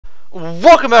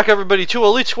Welcome back everybody to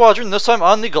Elite Squadron, this time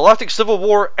on the Galactic Civil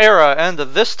War era, and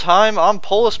this time on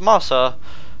Polis Massa.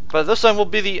 But this time will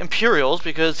be the Imperials,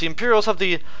 because the Imperials have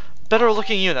the better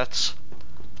looking units.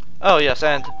 Oh yes,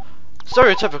 and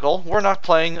stereotypical, we're not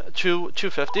playing to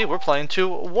 250, we're playing to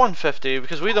 150,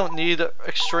 because we don't need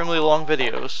extremely long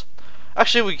videos.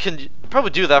 Actually, we can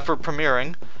probably do that for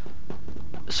premiering.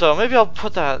 So maybe I'll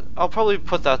probably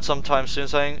put that sometime soon,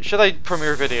 saying, should I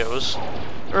premiere videos?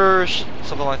 Or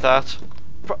something like that.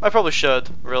 I probably should,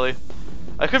 really.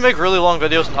 I could make really long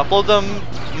videos and upload them.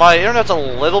 My internet's a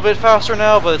little bit faster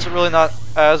now, but it's really not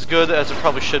as good as it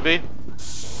probably should be.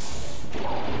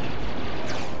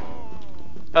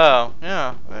 Oh,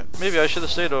 yeah. Maybe I should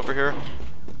have stayed over here.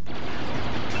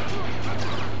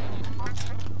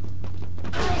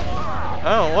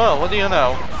 Oh, well, what do you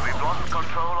know? We've lost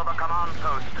control of the command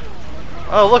post.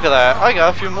 Oh, look at that. I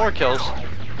got a few more kills.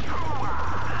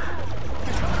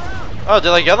 Oh,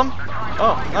 did I get them?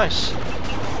 Oh, nice.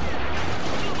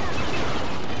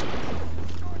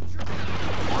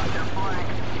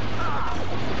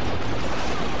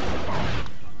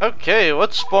 Okay,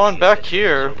 let's spawn back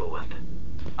here.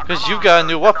 Because you've got a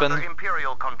new weapon.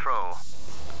 Imperial control.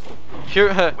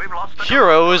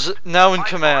 Hero is now in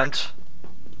command.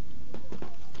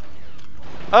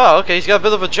 Oh, okay, he's got a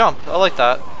bit of a jump. I like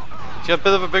that. He's got a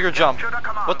bit of a bigger jump.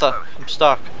 What the? I'm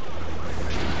stuck.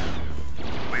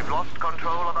 We've lost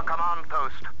control of the command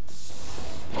post.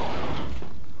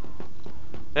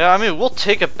 Yeah, I mean, we'll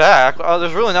take it back.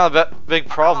 There's really not a big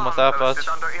problem with that, but... It's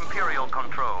under Imperial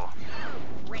control.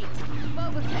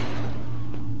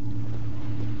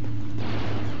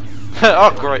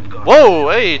 Oh, great. Whoa,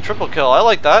 hey, triple kill. I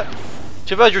like that.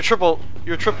 Too bad your triple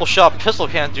shot pistol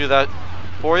can't do that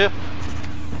for you.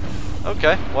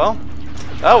 Okay, well,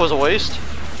 that was a waste.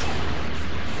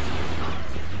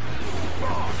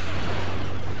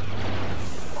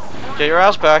 Get your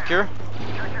ass back here.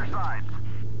 Check your sides.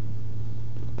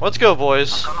 Let's go,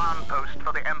 boys. Command post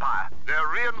for the Empire. Their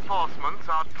reinforcements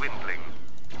are dwindling.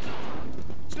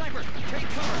 Sniper, take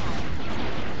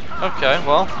cover. Okay,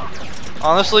 well,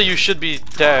 honestly, you should be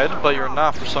dead, but you're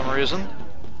not for some reason.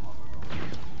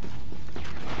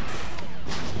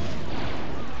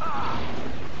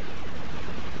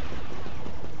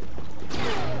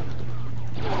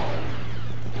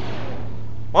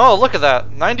 Well, look at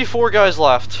that. 94 guys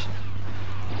left.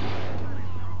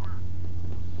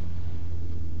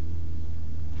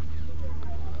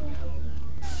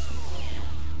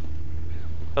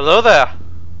 Hello there.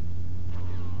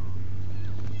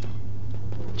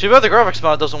 Too bad the graphics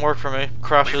mod doesn't work for me.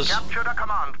 Crashes. We've captured a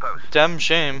command post. Damn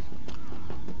shame.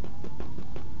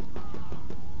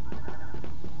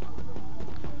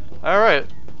 Alright.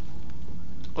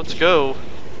 Let's go.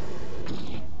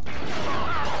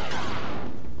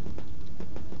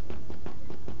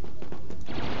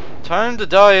 Time to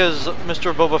die as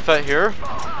Mr. Boba Fett here.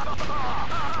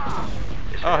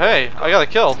 Oh hey, I got a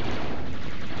kill.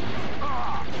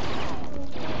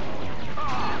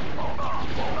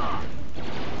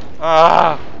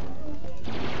 Ah!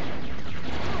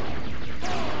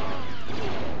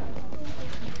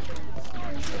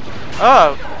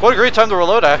 Ah, what a great time to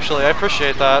reload actually, I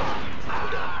appreciate that.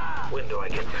 When do I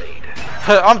get paid?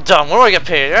 I'm done, when do I get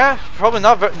paid? Yeah, probably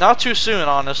not too soon,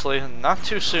 honestly. Not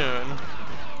too soon.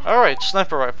 Alright,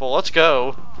 sniper rifle, let's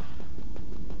go.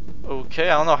 Okay,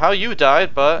 I don't know how you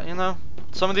died, but, you know,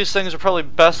 some of these things are probably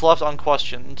best left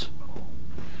unquestioned.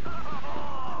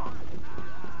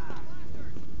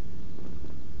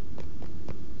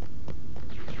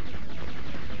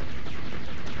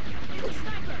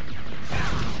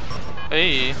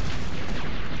 Hey.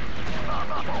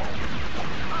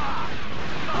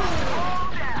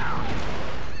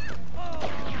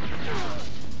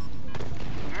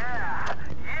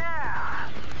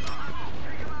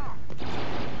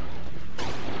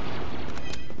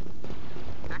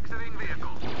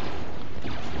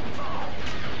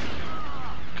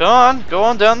 Go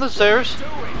on down the stairs.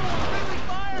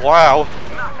 Wow.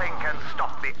 Nothing can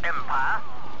stop the Empire.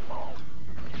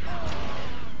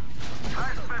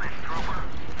 Nice finish, trooper.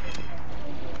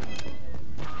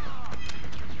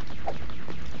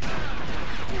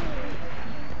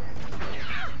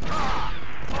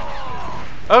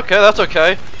 Okay, that's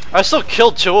okay. I still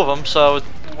killed 2 of them, so it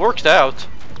worked out.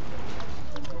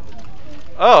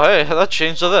 Oh, hey, that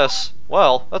changed to this.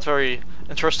 Well, that's very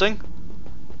interesting.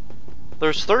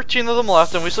 There's 13 of them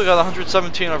left, and we still got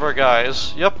 117 of our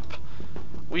guys. Yep.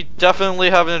 We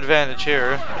definitely have an advantage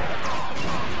here.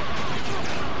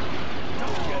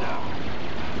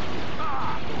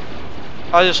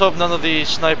 I just hope none of the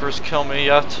snipers kill me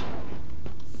yet.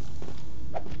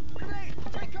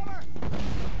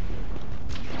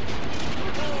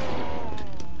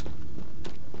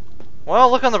 Well,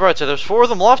 look on the bright side. There's 4 of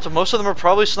them left, and most of them are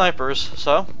probably snipers,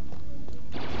 so...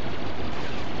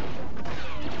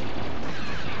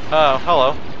 Oh,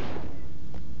 hello.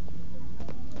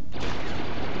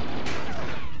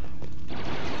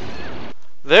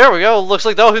 There we go. Looks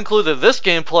like that'll conclude this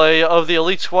gameplay of the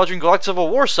Elite Squadron Galactic Civil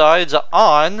War sides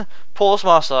on Polis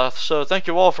Massa. So thank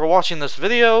you all for watching this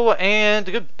video,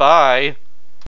 and goodbye.